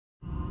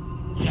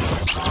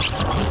Hi,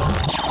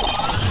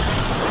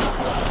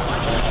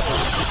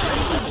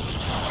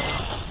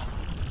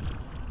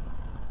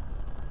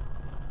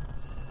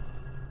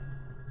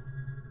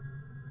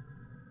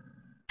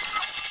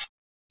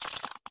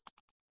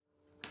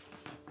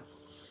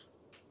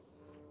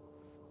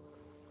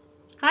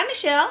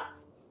 Michelle.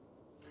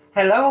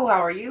 Hello,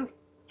 how are you?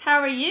 How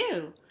are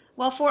you?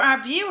 Well, for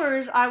our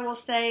viewers, I will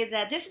say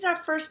that this is our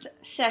first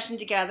session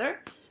together,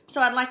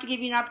 so I'd like to give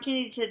you an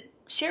opportunity to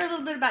share a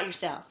little bit about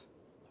yourself.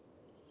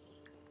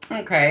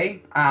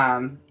 Okay.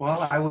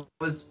 Well,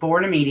 was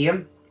born a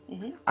medium,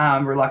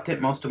 Mm-hmm.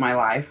 reluctant most of my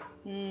life.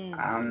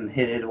 Mm.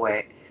 Hid it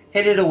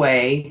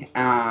away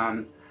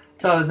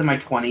till I was in my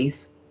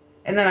 20s.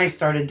 And then I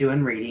started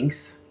doing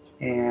readings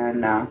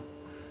and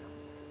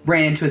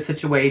ran into a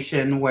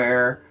situation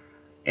where,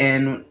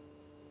 in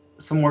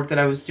some work that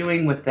I was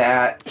doing with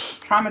that,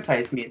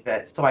 traumatized me a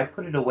bit. So I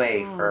put it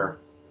away Oh, for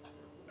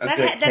a good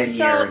that's 10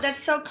 so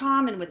years.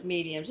 common with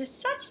mediums. It's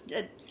such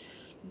a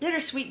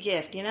bittersweet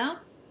gift, you know?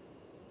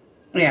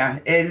 Yeah.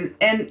 And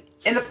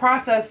in the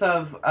process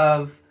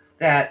of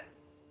that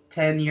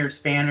 10-year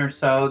span or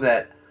so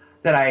that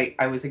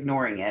I was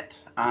ignoring it.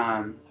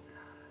 I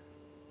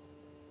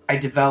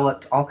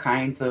developed all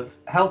kinds of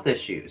health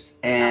issues,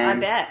 I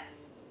and bet.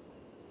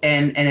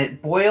 and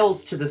it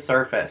boils to the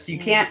surface. You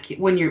Mm. can't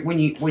when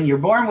you're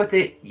born with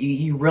it,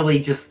 you really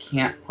just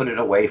can't put it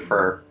away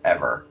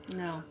forever.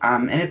 No.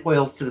 And it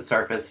boils to the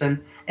surface,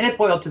 and it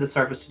boiled to the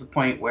surface to the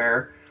point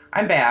where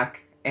I'm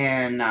back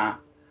and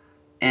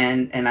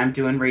I'm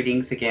doing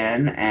readings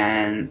again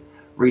and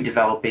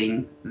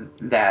redeveloping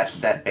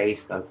that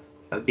base of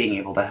being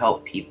able to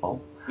help people.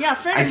 Yeah,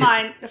 I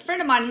just a friend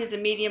of mine who's a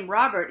medium,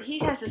 Robert, he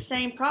has the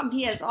same problem.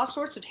 He has all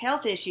sorts of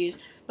health issues,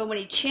 but when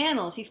he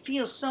channels, he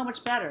feels so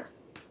much better.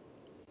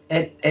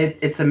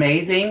 it's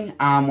amazing.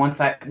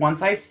 Once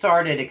I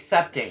started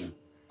accepting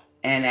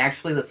and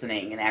actually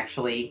listening and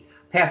actually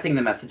passing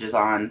the messages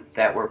on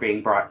that were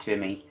being brought to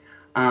me,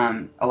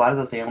 a lot of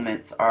those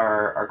ailments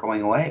are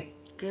going away.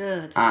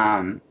 Good.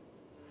 Um,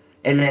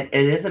 and it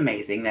is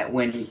amazing that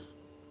when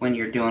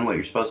you're doing what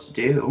you're supposed to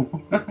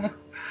do,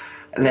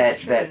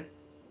 That's that true.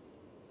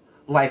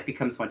 life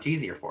becomes much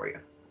easier for you.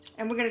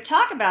 And we're going to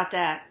talk about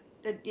that,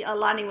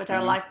 aligning with our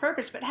Mhm. life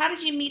purpose. But how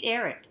did you meet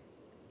Erik?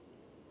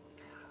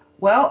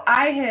 Well,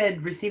 I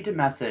had received a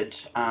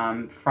message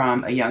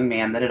from a young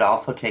man that had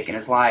also taken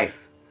his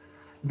life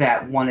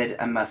that wanted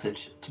a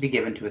message to be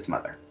given to his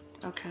mother.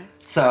 Okay.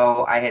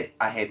 So I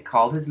had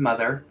called his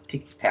mother to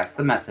pass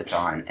the message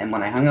on, and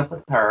when I hung up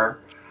with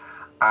her,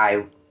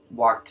 I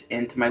walked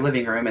into my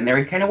living room, and there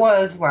he kind of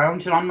was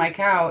lounging on my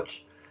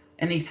couch,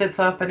 and he sits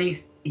up and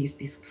he's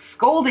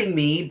scolding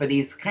me, but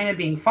he's kind of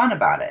being fun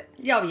about it,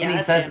 Oh, and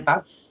yeah, that's him.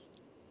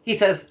 he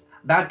says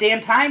about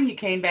damn time you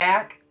came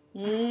back,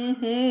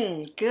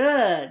 Mm-hmm.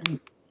 Good.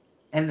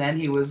 and then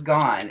he was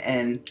gone,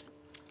 and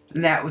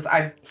that was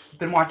I've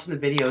been watching the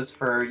videos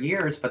for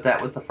years, but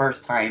that was the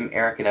first time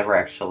Erik had ever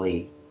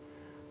actually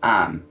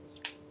um,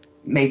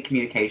 made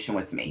communication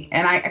with me.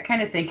 And I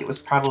kind of think it was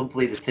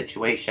probably the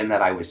situation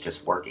that I was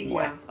just working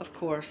Yeah, with. of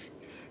course.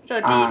 So,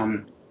 do you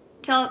Um,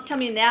 tell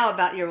me now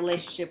about your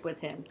relationship with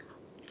him?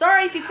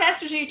 Sorry if he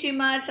pesters you too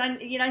much.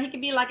 He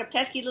can be like a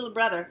pesky little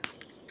brother.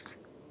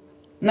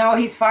 no,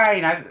 he's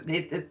fine.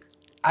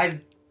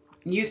 I've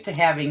used to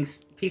having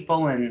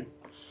people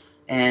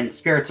and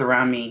spirits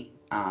around me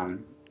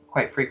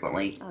quite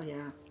frequently. Oh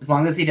yeah. As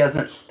long as he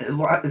doesn't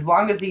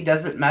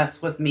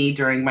mess with me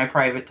during my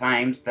private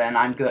times, then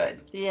I'm good.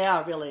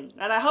 Yeah, really.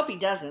 And I hope he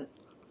doesn't.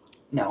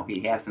 No,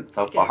 he hasn't It's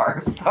so good.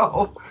 far.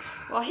 So,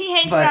 Well, he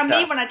hangs around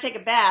but me when I take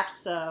a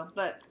bath, but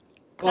that's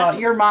well,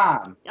 your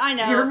mom, I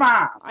your know.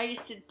 mom. I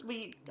used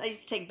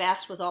to take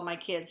baths with all my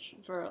kids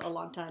for a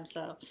long time,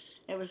 so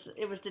it was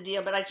the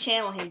deal. But I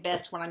channel him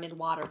best when I'm in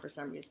water for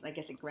some reason. I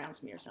guess it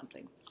grounds me or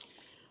something.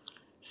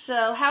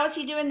 So how is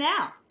he doing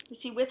now?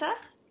 Is he with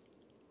us?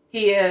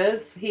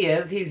 He's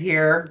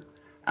here.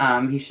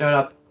 He showed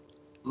up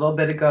a little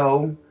bit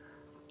ago,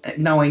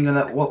 knowing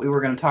that what we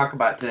were going to talk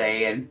about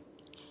today,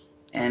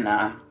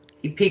 and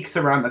he peeks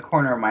around the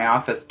corner of my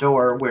office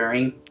door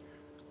wearing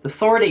the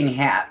Sorting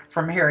Hat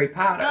from Harry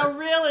Potter. Oh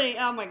really?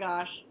 Oh my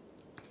gosh.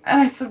 And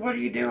I said, "What are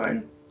you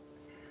doing?"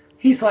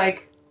 He's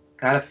like,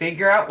 "Gotta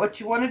figure out what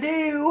you want to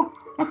do."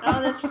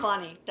 Oh, that's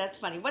funny. That's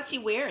funny. What's he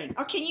wearing?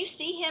 Or can you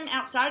see him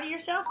outside of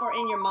yourself or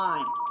in your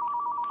mind?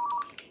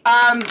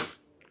 um,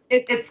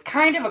 it's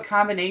kind of a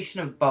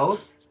combination of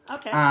both.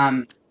 Okay.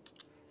 Um,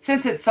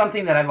 since it's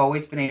something that I've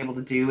always been able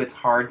to do, it's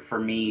hard for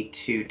me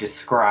to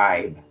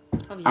describe.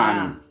 Oh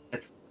yeah.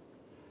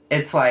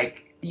 It's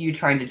like you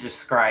trying to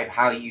describe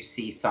how you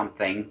see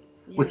something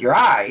with Yeah. your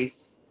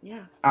eyes,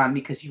 Yeah.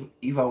 because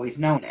you've always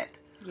known it.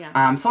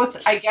 Yeah. So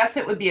I guess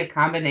it would be a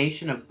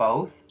combination of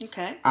both.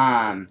 Okay.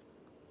 Um,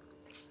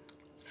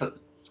 so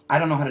I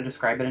don't know how to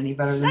describe it any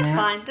better than That's that.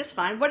 fine. That's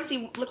fine. What does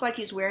he look like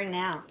he's wearing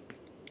now?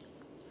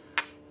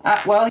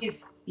 Well,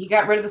 he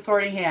got rid of the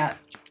Sorting Hat,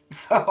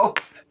 so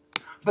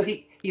but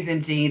he's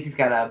in jeans. He's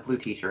got a blue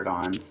T-shirt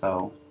on.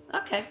 So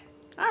Okay.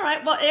 All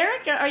right. Well,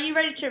 Erik, are you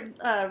ready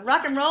to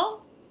rock and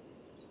roll?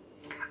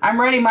 I'm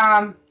ready,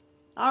 Mom.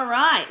 All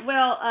right.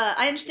 Well,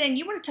 I understand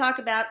you want to talk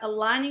about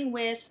aligning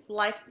with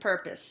life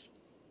purpose.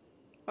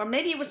 Or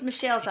maybe it was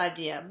Michelle's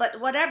idea, but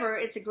whatever,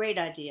 it's a great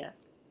idea.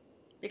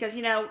 Because,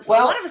 a lot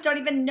Well, of us don't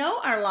even know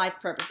our life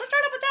purpose. Let's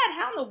start up with that.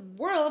 How in the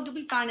world do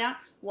we find out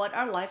what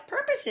our life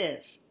purpose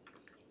is?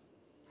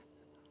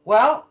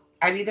 well,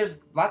 I mean, there's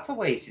lots of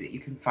ways that you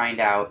can find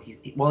out.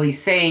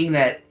 He's saying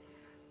that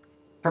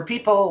for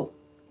people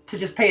to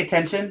just pay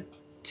attention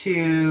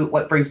to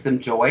what brings them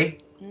joy.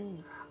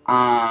 Mm,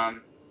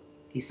 Um,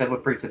 he said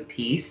what brings them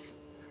peace.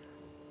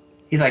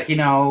 He's like,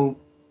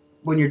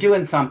 when you're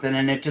doing something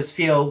and it just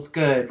feels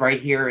good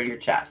right here in your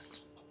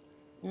chest.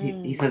 He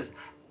mm. says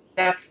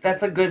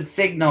that's a good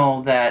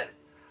signal that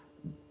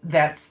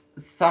that's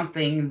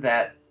something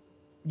that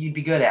you'd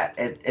be good at.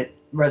 It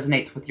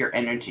resonates with your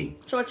energy.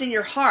 So it's in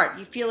your heart.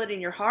 You feel it in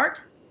your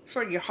heart?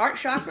 Sort of your heart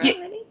chakra, Yeah,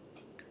 maybe?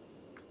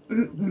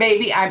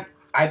 maybe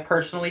I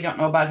personally don't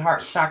know about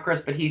heart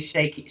chakras, but he's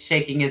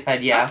shaking his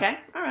head. Yeah. Okay.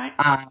 All right.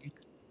 Um,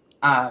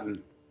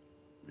 um,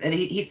 and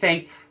he's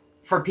saying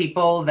for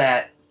people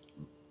that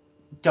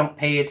don't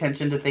pay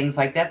attention to things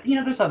like that,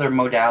 there's other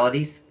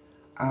modalities.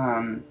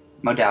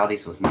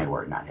 Modalities was my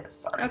word, not his.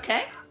 Sorry.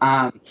 Okay.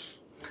 Um,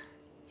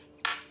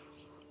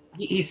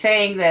 he's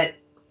saying that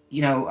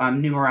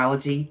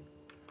numerology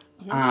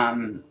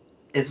Mm-hmm.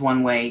 is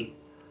one way.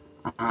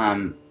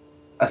 Um,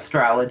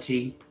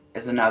 Astrology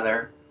is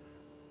another.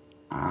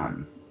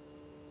 Um,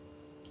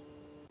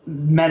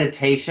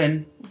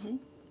 Meditation. Mm-hmm.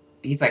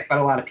 He's like, but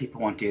a lot of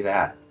people won't do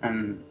that,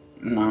 and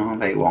no,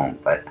 they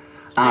won't. But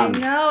I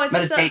know it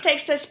meditate.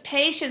 takes such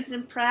patience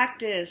and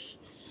practice,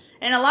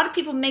 and a lot of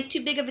people make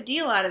too big of a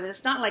deal out of it.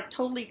 It's not like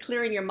totally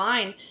clearing your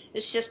mind;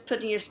 it's just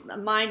putting your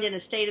mind in a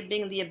state of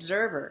being the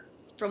observer.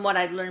 From what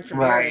I've learned from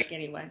Right. Erik,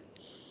 anyway.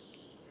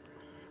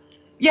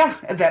 Yeah,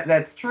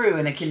 that's true,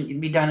 and it can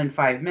be done in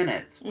 5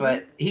 minutes. Mm-hmm.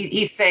 But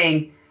he's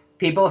saying,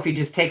 people, if you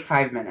just take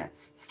 5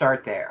 minutes,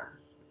 start there.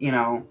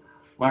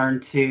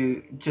 Learn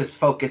to just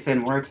focus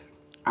inward,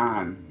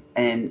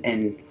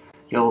 and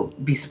you'll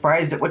be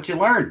surprised at what you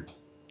learn.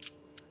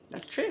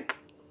 That's true.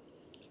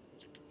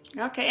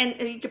 Okay,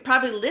 and you could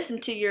probably listen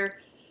to your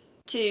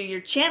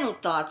channel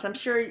thoughts. I'm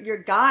sure your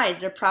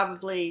guides are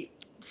probably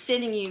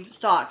sending you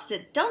thoughts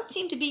that don't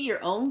seem to be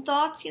your own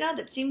thoughts.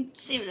 That seem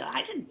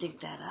I didn't think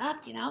that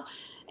up.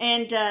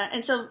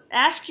 And so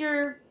ask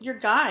your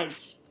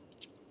guides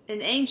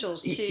and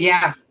angels to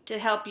Yeah, to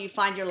help you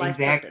find your life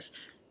exactly, purpose.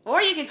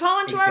 Or you can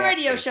call into our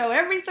radio exactly. show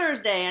every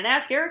Thursday and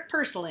ask Erik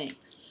personally,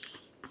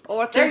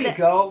 or There through you the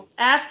go.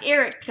 Ask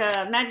Erik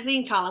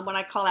magazine column when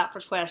I call out for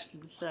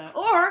questions.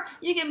 Or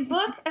you can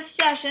book a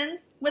session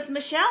with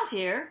Michelle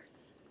here,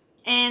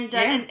 and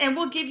Yeah.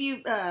 we'll give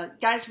you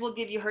guys. We'll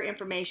give you her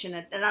information,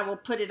 and I will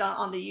put it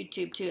on the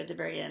YouTube too at the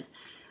very end.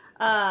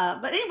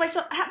 But anyway,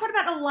 so what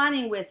about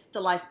aligning with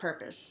the life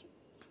purpose?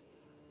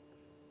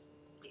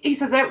 He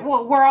says that,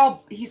 well, we're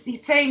all.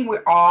 He's saying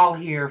we're all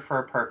here for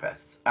a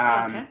purpose.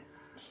 Okay.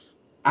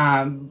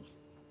 Um,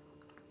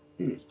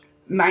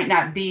 might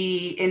not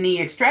be any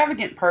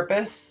extravagant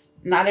purpose.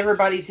 Not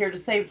everybody's here to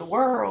save the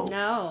world.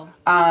 No.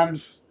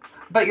 Um,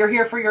 but you're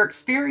here for your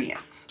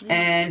experience. Mm.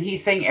 And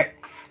he's saying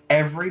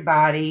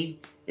everybody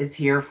is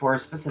here for a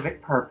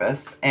specific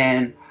purpose.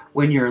 And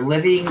when you're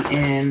living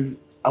in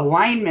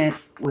alignment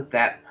with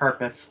that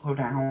purpose, slow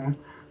down.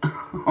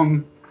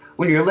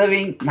 When you're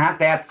living, not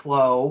that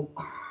slow,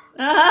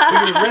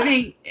 when you're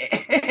living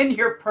in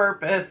your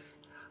purpose,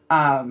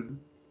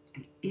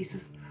 he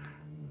says,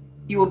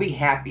 you will be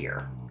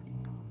happier.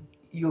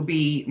 You'll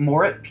be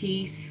more at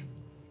peace.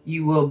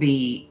 You will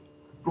be,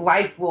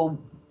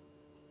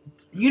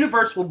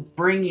 universe will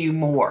bring you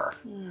more.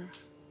 Mm.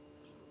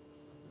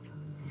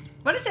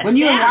 What is that When sound?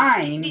 you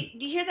align, Do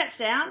you hear that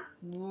sound?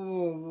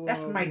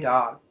 that's my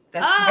dog.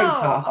 That's my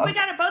Oh, we dog.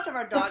 got both of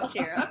our dogs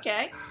here.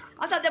 Okay.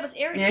 I thought that was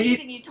Erik Yeah,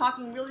 teasing you,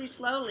 talking really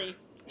slowly.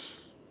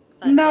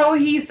 But no,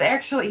 he's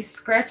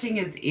scratching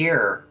his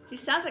ear. he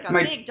sounds like a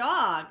My, big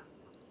dog.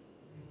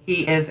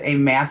 he is a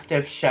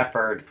Mastiff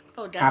Shepherd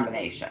Oh,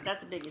 combination.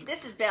 That's a biggie.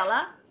 This is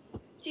Bella.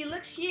 She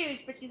looks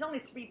huge, but she's only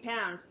 3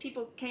 pounds.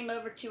 People came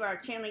over to our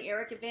Channeling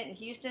Erik event in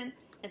Houston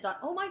and thought,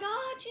 "Oh my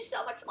God, she's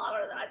so much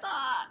smaller than I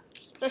thought."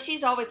 So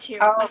she's always here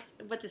Oh,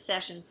 with the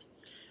sessions.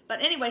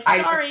 But anyway,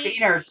 I've sorry,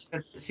 seen her.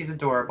 She's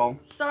adorable.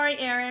 sorry,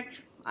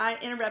 Erik, I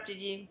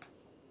interrupted you.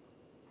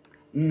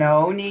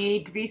 No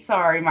need to be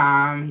sorry,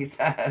 Mom, he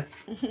says.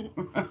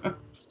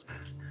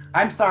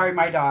 I'm sorry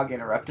my dog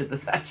interrupted the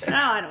session. No,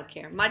 I don't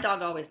care. My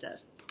dog always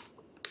does.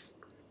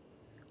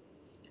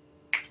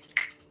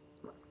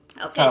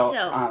 Okay,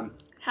 so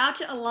how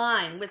to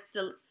align with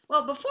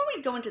well, before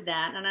we go into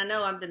that, and I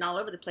know I've been all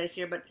over the place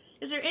here, but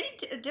is there any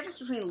difference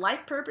between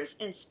life purpose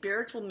and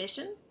spiritual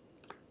mission?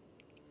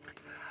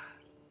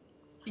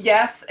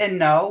 Yes and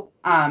no.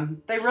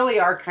 They really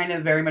are kind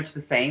of very much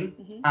the same.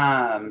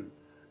 Mm-hmm.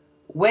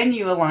 When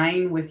you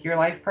align with your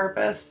life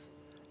purpose,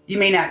 you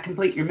may not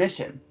complete your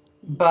mission,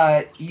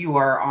 but you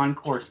are on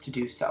course to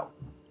do so.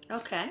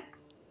 Okay.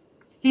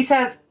 He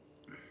says,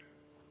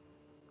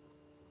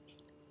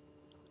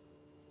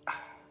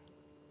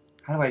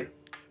 how do I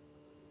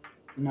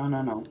No,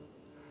 no, no.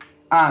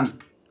 Um,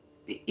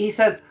 he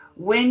says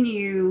when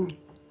you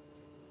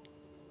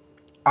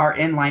are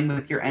in line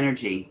with your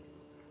energy,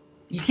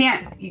 you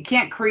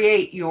can't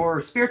create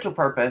your spiritual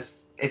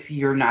purpose if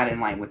you're not in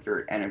line with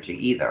your energy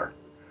either.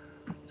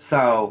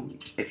 So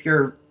if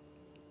your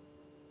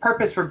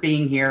purpose for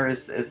being here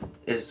is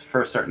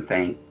for a certain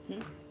thing,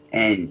 Mm-hmm.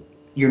 and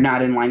you're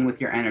not in line with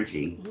your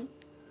energy, Mm-hmm.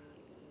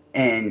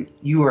 and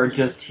you are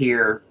just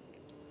here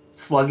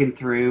slugging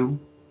through,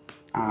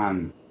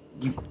 um,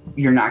 you,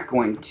 you're not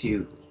going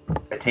to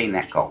attain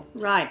that goal.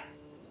 Right.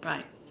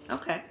 Right.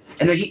 Okay.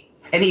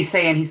 And he's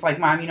saying, he's like,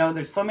 Mom,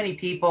 there's so many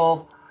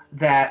people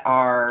that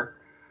are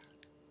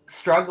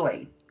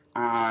struggling.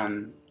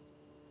 Um,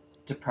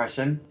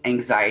 Depression,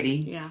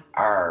 anxiety Yeah.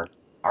 are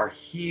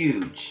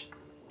huge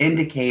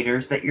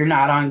indicators that you're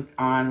not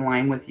on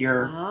line with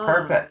your Oh,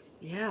 purpose.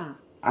 yeah.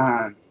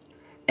 Um,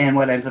 and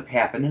what ends up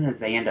happening is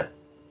they end up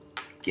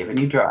giving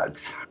you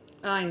drugs.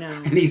 I know.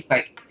 And he's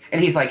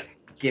like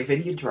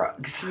giving you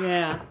drugs.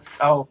 Yeah.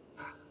 So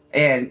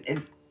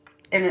and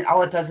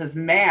all it does is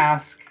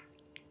mask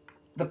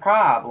the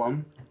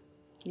problem.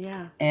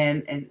 Yeah.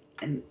 And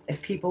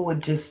if people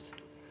would just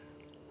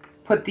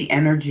put the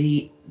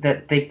energy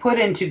that they put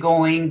into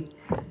going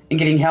and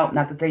getting help,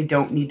 not that they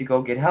don't need to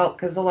go get help,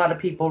 because a lot of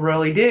people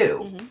really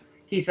do. Mm-hmm.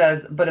 He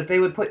says, but if they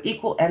would put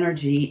equal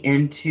energy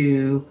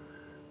into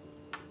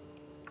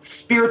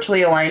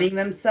spiritually aligning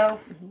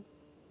themselves, Mm-hmm.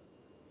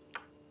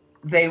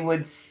 they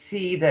would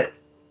see that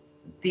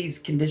these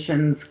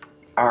conditions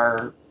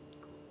are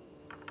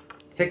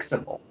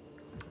fixable.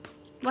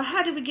 Well,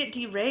 how do we get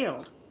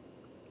derailed?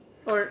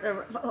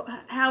 Or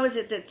how is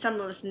it that some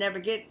of us never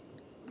get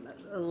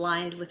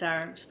aligned with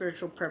our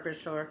spiritual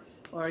purpose, or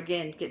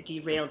again, get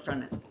derailed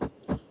from it?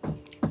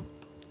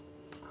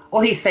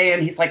 Well, he's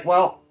like,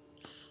 well,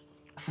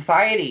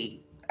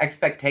 society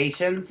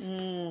expectations,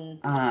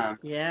 Mm, um,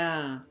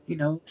 yeah. you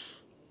know,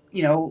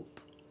 you know,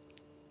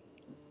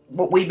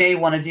 what we may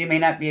want to do may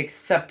not be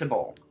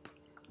acceptable.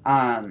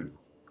 Um,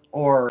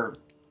 or,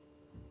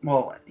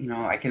 well,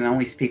 I can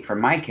only speak for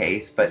my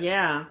case, but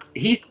Yeah.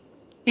 he's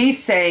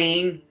he's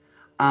saying,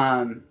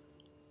 um,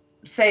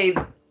 say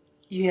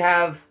you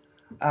have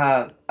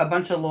a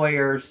bunch of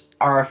lawyers,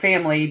 or a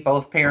family,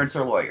 both parents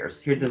are lawyers.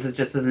 Here, this is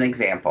just as an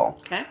example.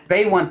 Okay.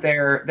 They want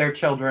their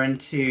children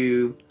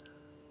to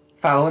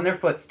follow in their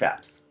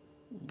footsteps,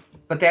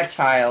 but that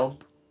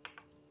child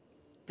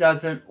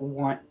doesn't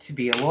want to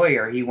be a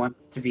lawyer. He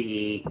wants to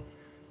be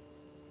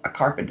a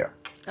carpenter.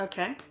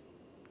 Okay.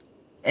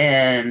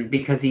 And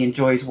because he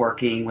enjoys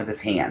working with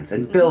his hands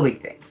and Mm-hmm. building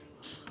things.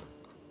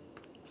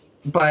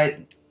 But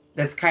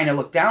that's kind of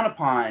looked down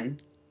upon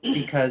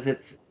because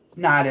it's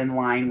not in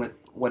line with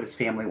what his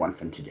family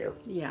wants him to do.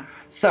 Yeah.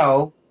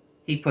 So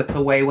he puts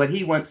away what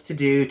he wants to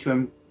do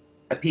to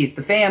appease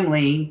the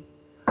family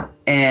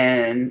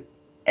and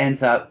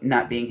ends up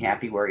not being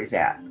happy where he's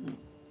at. Mm-hmm.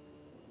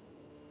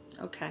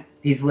 Okay.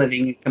 He's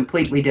living a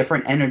completely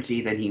different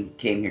energy than he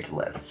came here to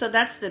live. So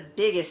that's the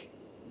biggest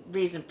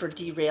reason for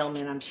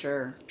derailment, I'm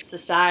sure.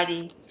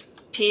 Society,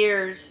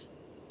 peers,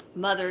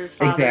 mothers,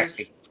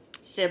 Exactly. fathers,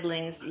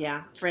 siblings,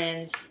 yeah,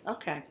 friends.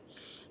 Okay.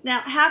 Now,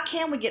 how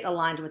can we get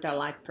aligned with our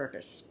life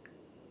purpose?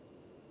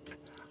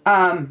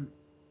 Um,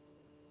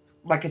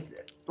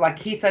 like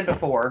he said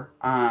before,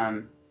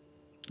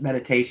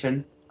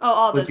 meditation Oh,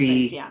 all would those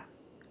things, be yeah.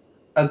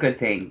 a good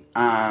thing.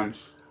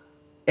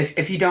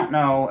 If you don't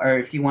know, or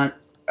if you want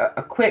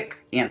a quick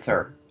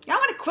answer, I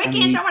want a I quick answer.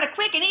 mean, I want a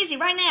quick and easy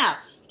right now.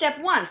 Step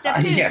 1,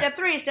 step 2, yeah. step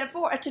 3, step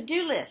 4, a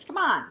to-do list. Come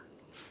on.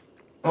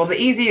 Well, the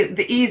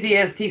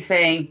easiest he's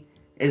saying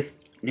is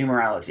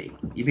numerology.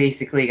 You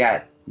basically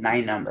got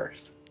 9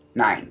 numbers.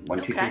 9. 1,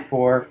 2, 3, Okay.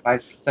 4,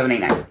 5, 6, 7, 8,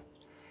 9.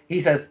 He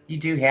says you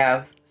do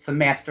have some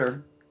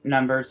master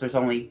numbers. There's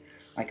only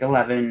like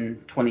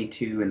 11,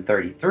 22, and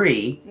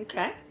 33.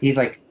 Okay. He's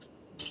like,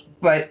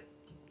 but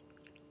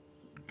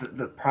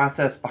the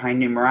process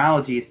behind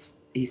numerology,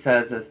 he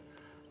says,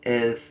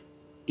 is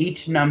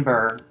each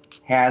number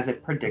has a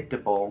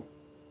predictable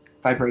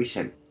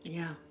vibration.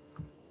 Yeah.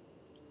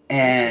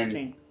 And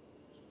Interesting.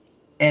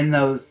 in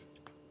those,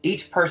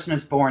 each person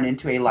is born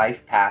into a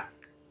life path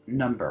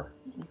number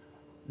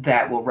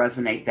that will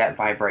resonate that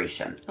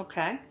vibration.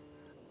 Okay.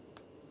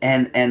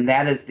 And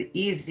that is the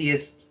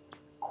easiest,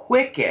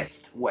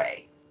 quickest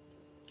way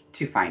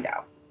to find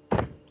out.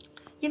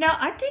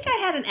 I think I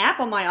had an app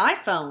on my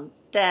iPhone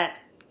that,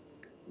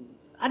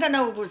 I don't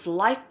know if it was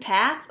Life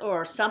Path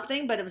or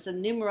something, but it was a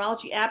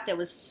numerology app that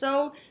was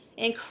so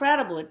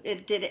incredible.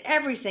 It did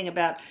everything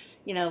about,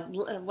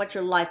 what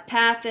your life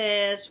path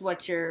is,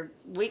 what your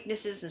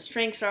weaknesses and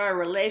strengths are,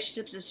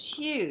 relationships. It's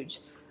huge.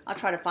 I'll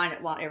try to find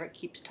it while Erik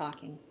keeps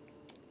talking.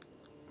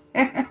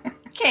 Can't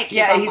keep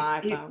Yeah, on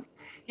my iPhone.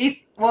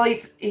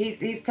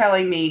 he's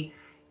telling me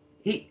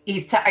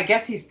I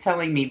guess he's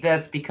telling me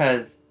this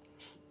because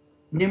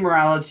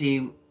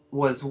numerology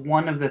was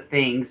one of the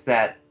things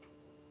that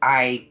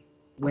I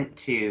went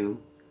to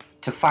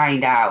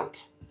find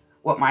out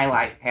what my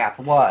life path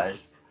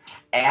was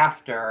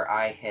after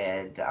I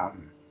had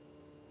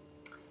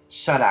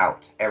shut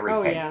out Oh,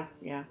 everything. yeah,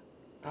 yeah.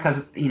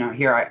 because,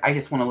 here I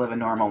just want to live a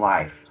normal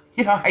life.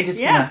 I just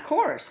Yeah, want of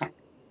course. to,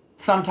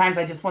 sometimes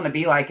I just want to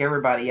be like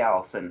everybody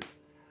else. And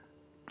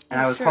Oh,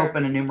 I was sure.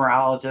 hoping a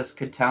numerologist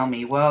could tell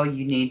me, well,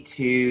 you need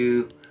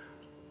to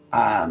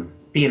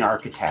be an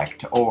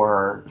architect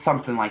or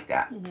something like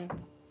that. Mm-hmm.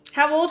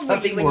 How old were you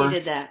Something when you more.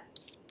 did that?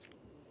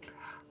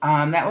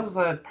 That was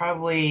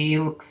probably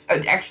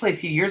actually a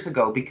few years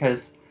ago,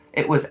 because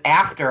it was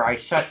after I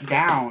shut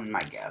down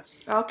my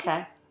gifts.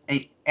 Okay.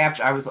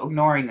 After I was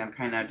ignoring them,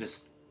 kind of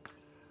just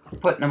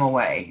putting them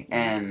away.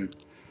 And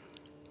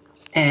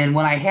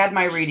when I had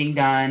my reading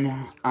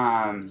done,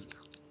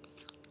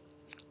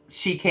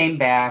 she came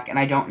back, and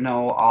I don't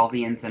know all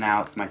the ins and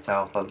outs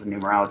myself of the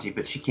numerology,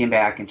 but she came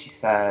back and she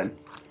said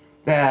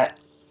that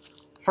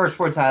first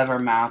words out of her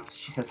mouth,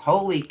 she says,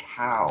 "Holy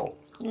cow."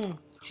 Mm.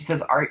 She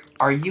says,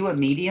 "Are you a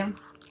medium?"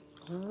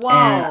 And Whoa.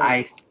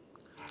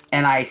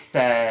 I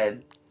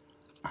said,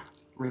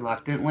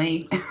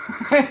 reluctantly,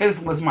 this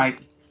was my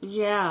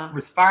Yeah.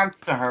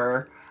 response to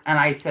her. And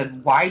I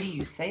said, "Why do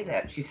you say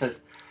that?" She says,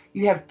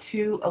 "You have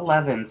 2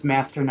 11s,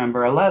 master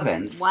number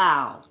 11s,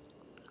 Wow.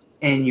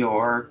 in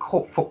your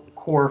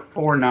core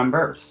 4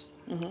 numbers.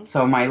 Mm-hmm.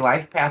 So my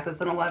life path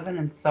is an 11,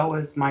 and so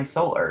is my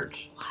soul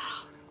urge." Wow.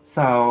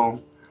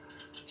 So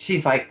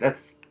she's like,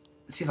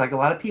 a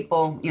lot of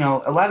people,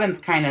 11's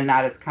kind of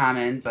not as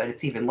common, but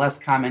it's even less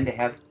common to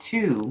have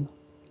 2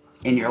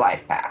 in your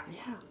life path.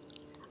 Yeah.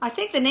 I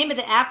think the name of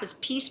the app is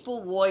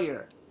Peaceful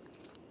Warrior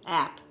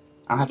app.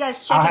 You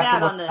guys I'll check it have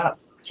to out look it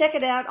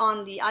up.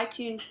 on the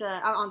iTunes,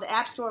 on the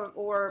App Store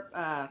or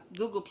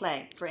Google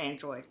Play for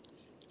Android.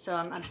 So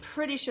I'm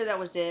pretty sure that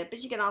was it.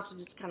 But you can also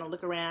just kind of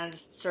look around,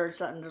 just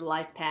search under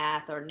life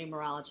path or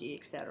numerology,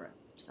 etc.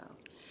 So,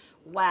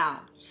 wow.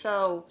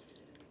 So,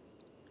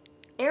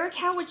 Erik,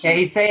 how would Yeah, you?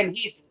 he's saying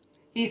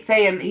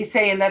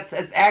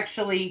it's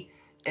actually,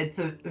 it's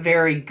a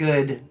very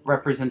good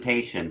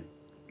representation.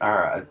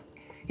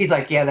 He's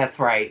like, yeah, that's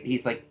right. He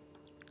says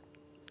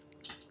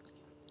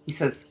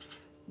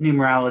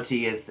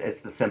numerology is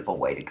the simple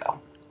way to go.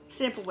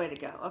 Simple way to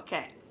go.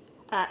 Okay.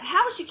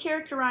 How would you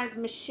characterize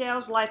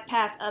Michelle's life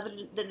path other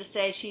than to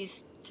say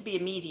she's to be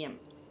a medium?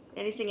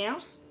 Anything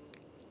else?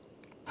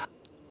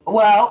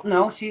 Well,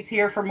 no, she's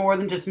here for more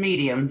than just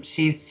medium.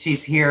 She's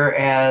here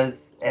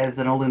as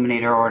an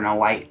illuminator, or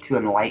to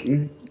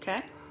enlighten,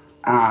 Okay.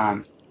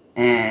 um,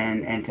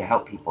 and to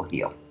help people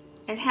heal.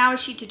 And how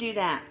is she to do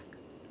that?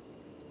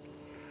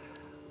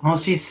 Well,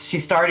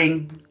 she's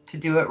starting to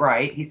do it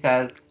right. He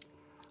says,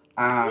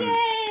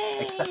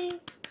 Yay!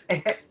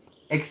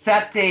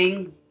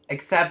 accepting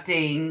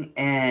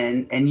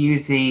and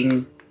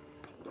using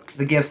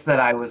the gifts that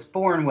I was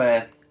born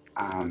with,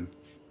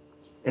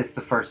 is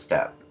the first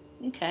step.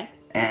 Okay.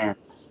 And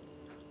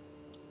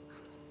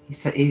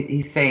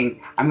he's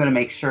saying, I'm going to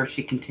make sure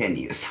she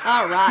continues.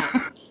 All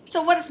right.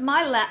 So, what is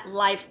my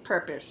life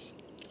purpose?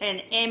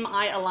 And am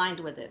I aligned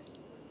with it?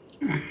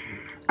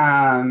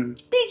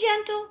 Be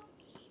gentle.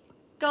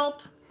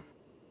 Gulp.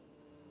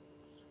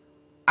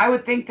 I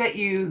would think that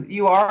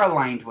you are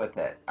aligned with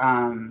it.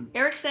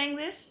 Erik saying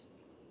this?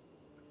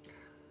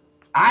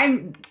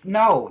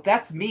 No,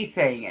 that's me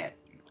saying it.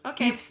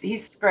 Okay.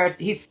 He's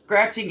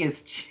scratching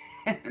his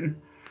chin,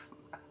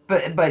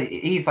 but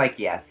he's like,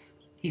 yes.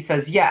 He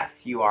says,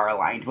 yes, you are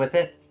aligned with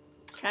it.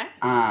 Okay.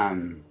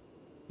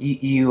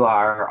 You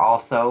are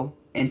also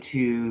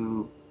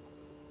you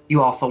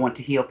also want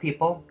to heal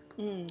people.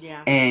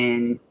 Yeah.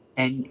 And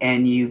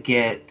you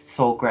get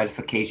soul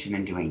gratification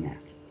in doing that.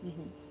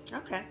 Mm-hmm.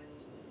 Okay.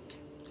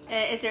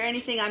 Is there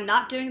anything I'm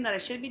not doing that I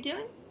should be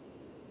doing?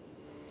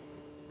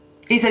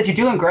 He says, you're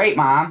doing great,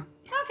 Mom.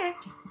 Okay.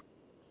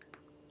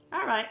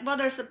 All right. Well,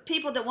 there's some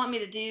people that want me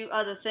to do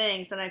other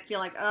things, and I feel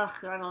like, ugh,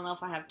 I don't know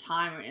if I have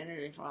time or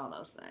energy for all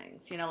those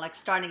things. Like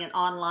starting an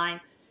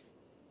online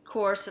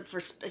course for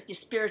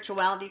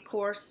spirituality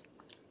course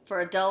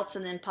for adults,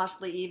 and then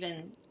possibly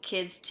even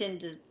kids 10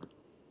 to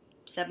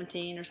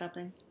 17 or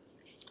something.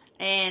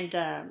 And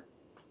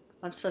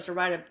I'm supposed to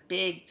write a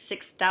big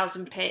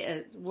 6,000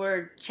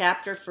 word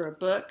chapter for a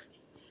book.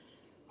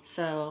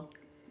 So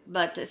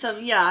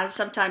yeah,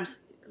 sometimes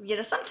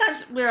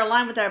we're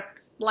aligned with our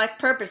life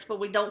purpose, but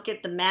we don't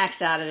get the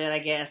max out of it, I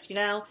guess.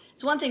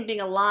 It's one thing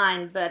being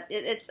aligned, but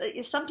it's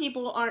some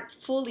people aren't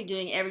fully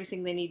doing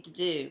everything they need to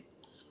do,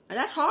 and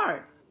that's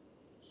hard.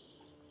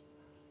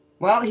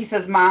 Well, he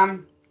says,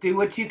 Mom, do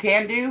what you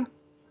can do.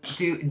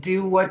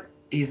 Do what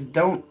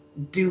don't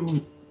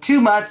do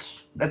too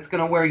much. That's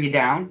going to wear you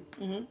down.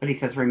 Mm-hmm. But he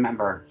says,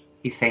 remember,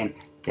 he's saying,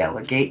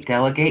 delegate,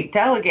 delegate,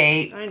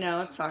 delegate. I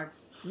know, it's hard.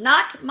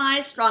 Not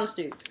my strong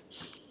suit.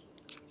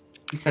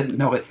 He said,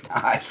 no, it's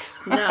not.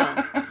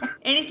 No.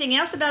 Anything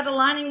else about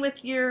aligning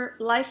with your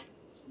life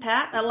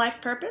path, a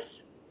life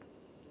purpose?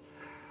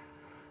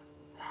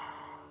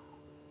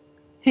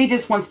 He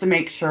just wants to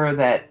make sure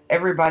that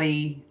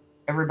everybody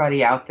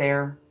out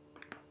there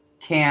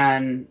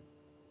can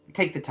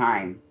take the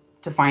time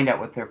to find out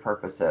what their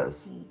purpose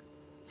is,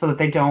 so that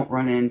they don't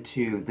run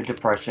into the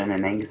depression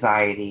and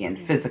anxiety and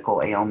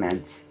physical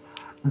ailments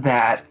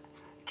that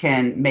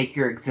can make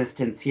your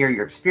existence here,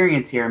 your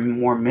experience here,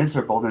 more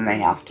miserable than they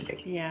have to be.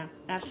 Yeah,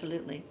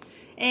 absolutely.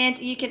 And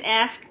you can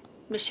ask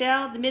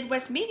Michelle, the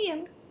Midwest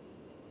Medium,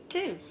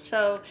 too.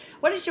 So,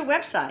 what is your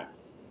website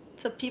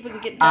so people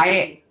can get in touch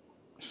with you?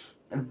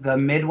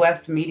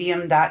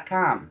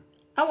 TheMidwestMedium.com.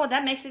 Oh, well,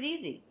 that makes it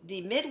easy.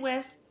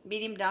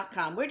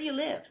 TheMidwestMedium.com. Where do you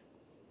live?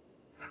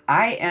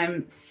 I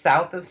am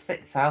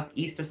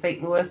southeast of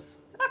St. Louis,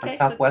 or Okay, so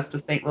southwest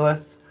of St.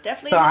 Louis.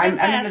 definitely So in the I'm in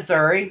Midwest.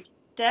 Missouri.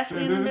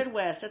 Definitely in the hmm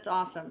Midwest. That's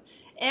awesome.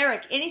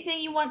 Eric, anything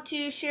you want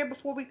to share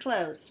before we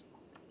close?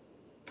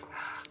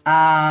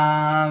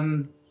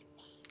 Um,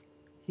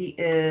 he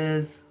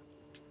is.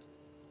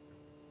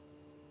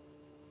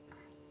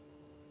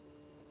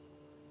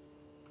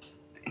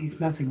 He's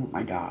messing with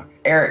my dog,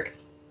 Erik.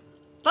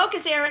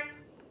 Focus, Eric.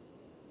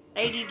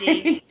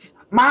 ADD.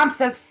 Mom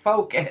says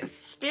focus.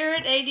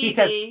 Spirit He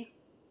says ADD.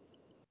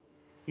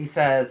 he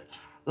says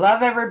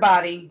love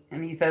everybody,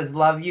 and he says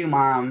love you,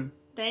 Mom,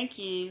 Thank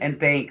you. and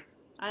thanks.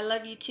 I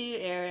love you too,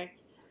 Eric.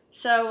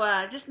 So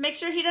just make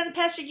sure he doesn't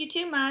pester you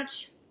too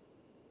much.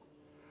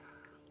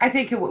 I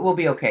think we'll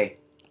be okay.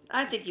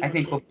 I think he I will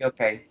think we'll too. be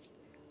okay.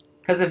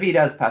 Because if he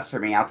does pester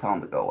me, I'll tell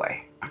him to go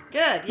away.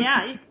 Good.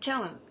 Yeah, you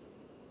tell him.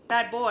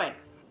 Bad boy.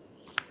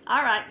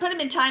 All right, put him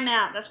in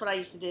timeout. That's what I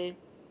used to do.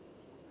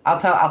 I'll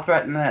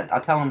threaten it.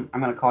 I'll tell him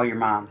I'm going to call your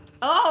mom.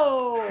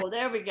 Oh,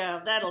 there we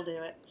go. That'll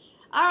do it.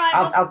 All right.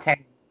 Well, I'll tell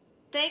you.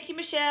 thank you,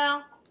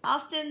 Michelle. I'll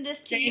send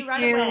this to you Thank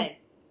right you. away.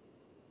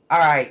 All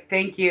right.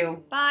 Thank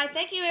you. Bye.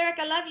 Thank you, Eric.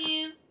 I love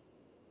you.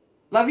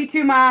 Love you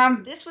too,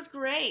 Mom. This was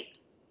great.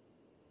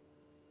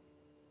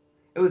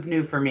 It was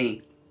new for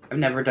me. I've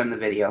never done the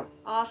video.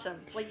 Awesome.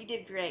 Well, you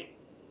did great.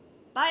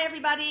 Bye,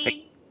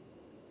 everybody.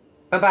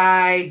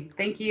 Bye-bye.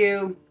 Thank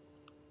you.